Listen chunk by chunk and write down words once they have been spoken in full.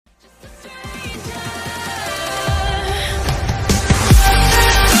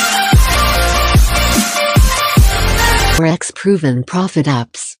4x proven profit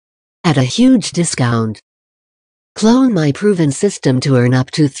apps at a huge discount. Clone my proven system to earn up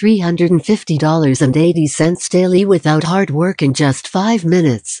to $350.80 daily without hard work in just 5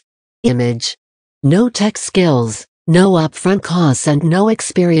 minutes. Image. No tech skills, no upfront costs and no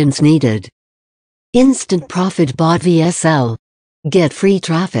experience needed. Instant Profit Bot VSL. Get free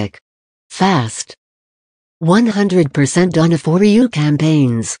traffic. Fast. 100% done for you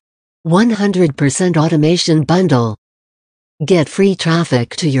campaigns. 100% automation bundle. Get free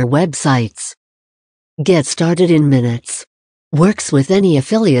traffic to your websites. Get started in minutes. Works with any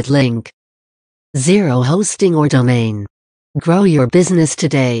affiliate link. Zero hosting or domain. Grow your business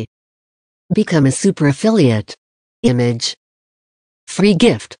today. Become a super affiliate. Image. Free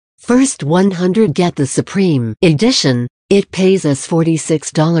gift. First 100 get the Supreme Edition. It pays us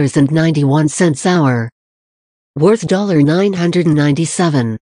 $46.91 hour. Worth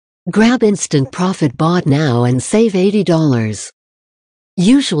 $997. Grab Instant Profit Bot now and save $80.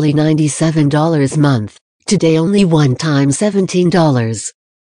 Usually $97 month. Today only one time $17.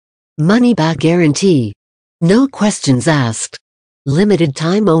 Money back guarantee. No questions asked. Limited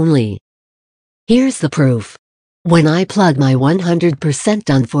time only. Here's the proof. When I plug my 100%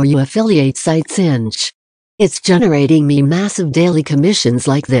 done for you affiliate sites inch, it's generating me massive daily commissions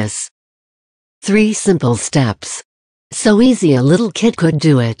like this. 3 simple steps. So easy a little kid could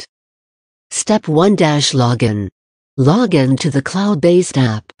do it. Step 1 - Login. Log in to the cloud-based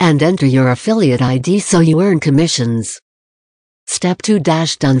app and enter your affiliate ID so you earn commissions. Step 2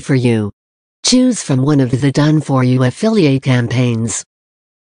 - Done for you. Choose from one of the done for you affiliate campaigns.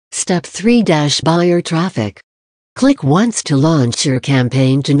 Step 3 - Buyer traffic. Click once to launch your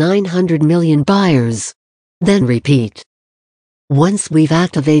campaign to 900 million buyers. Then repeat. Once we've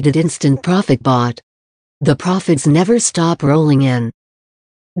activated Instant Profit Bot, the profits never stop rolling in.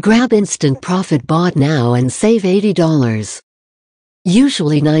 Grab Instant Profit Bot now and save $80.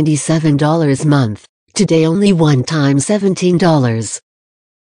 Usually $97 month. Today only one time $17.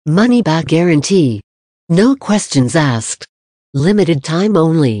 Money back guarantee. No questions asked. Limited time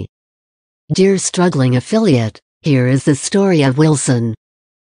only. Dear struggling affiliate, here is the story of Wilson.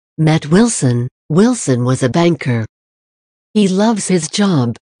 Met Wilson. Wilson was a banker. He loves his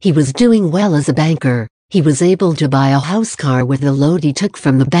job. He was doing well as a banker. He was able to buy a house car with the loan he took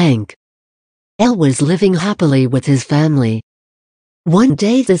from the bank. L was living happily with his family. One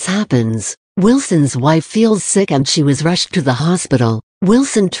day this happens. Wilson's wife feels sick and she was rushed to the hospital.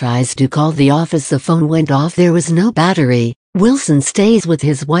 Wilson tries to call the office. The phone went off. There was no battery. Wilson stays with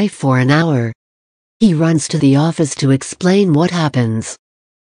his wife for an hour. He runs to the office to explain what happens.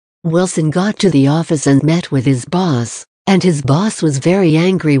 Wilson got to the office and met with his boss, and his boss was very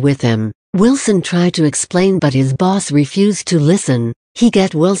angry with him. Wilson tried to explain but his boss refused to listen. He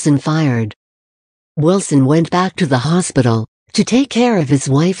got Wilson fired. Wilson went back to the hospital to take care of his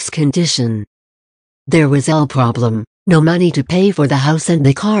wife's condition. There was a problem. No money to pay for the house and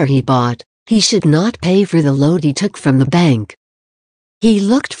the car he bought. He should not pay for the loan he took from the bank. He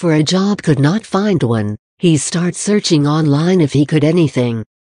looked for a job, could not find one. He starts searching online if he could anything.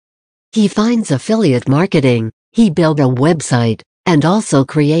 He finds affiliate marketing. He built a website and also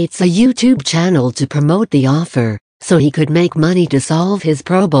creates a YouTube channel to promote the offer so he could make money to solve his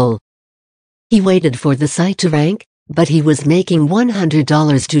trouble. He waited for the site to rank, but he was making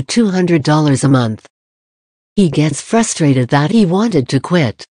 $100 to $200 a month. He gets frustrated that he wanted to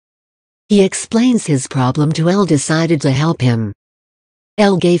quit. He explains his problem to L. Decided to help him.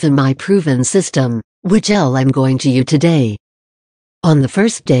 L gave him my proven system, which I'm going to use today. On the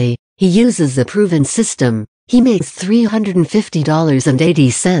first day, he uses the proven system. He makes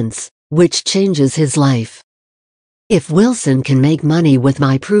 $350.80, which changes his life. If Wilson can make money with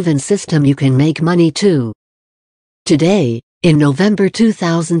my proven system, you can make money too. Today, in November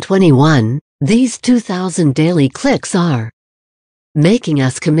 2021, these 2,000 daily clicks are making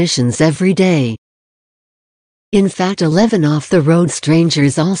us commissions every day. In fact, 11 off-the-road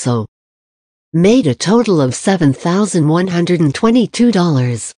strangers also made a total of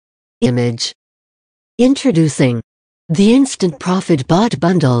 $7,122. Image. Introducing the Instant Profit Bot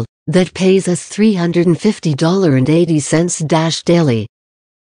Bundle that pays us $350.80 daily.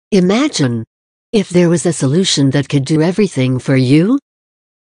 Imagine if there was a solution that could do everything for you,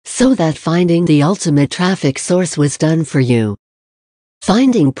 so that finding the ultimate traffic source was done for you.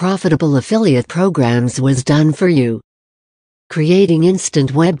 Finding profitable affiliate programs was done for you. Creating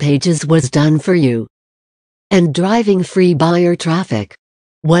instant web pages was done for you. And driving free buyer traffic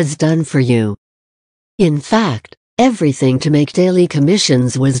was done for you. In fact, everything to make daily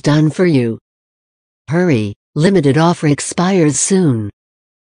commissions was done for you. Hurry, limited offer expires soon.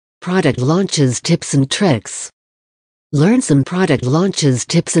 Product launches tips and tricks. Learn some product launches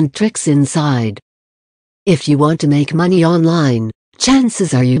tips and tricks inside. If you want to make money online,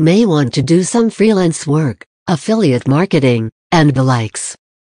 chances are you may want to do some freelance work, affiliate marketing, and the likes.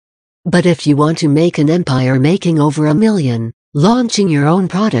 But if you want to make an empire making over $1 million, launching your own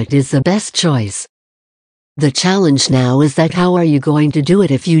product is the best choice. The challenge now is that how are you going to do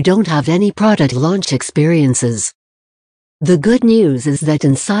it if you don't have any product launch experiences? The good news is that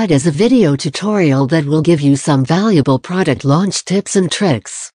inside is a video tutorial that will give you some valuable product launch tips and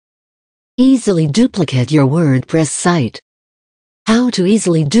tricks. Easily duplicate your WordPress site. How to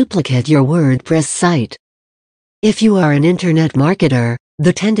easily duplicate your WordPress site. If you are an internet marketer,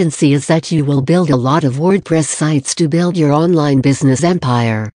 the tendency is that you will build a lot of WordPress sites to build your online business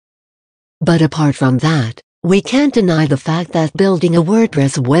empire. But apart from that, we can't deny the fact that building a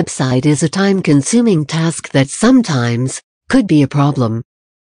WordPress website is a time-consuming task that sometimes could be a problem.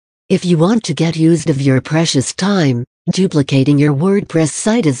 If you want to get used of your precious time, duplicating your WordPress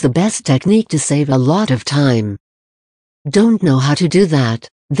site is the best technique to save a lot of time. Don't know how to do that?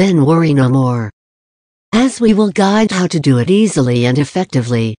 Then worry no more, as we will guide how to do it easily and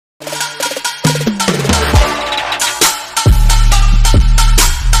effectively.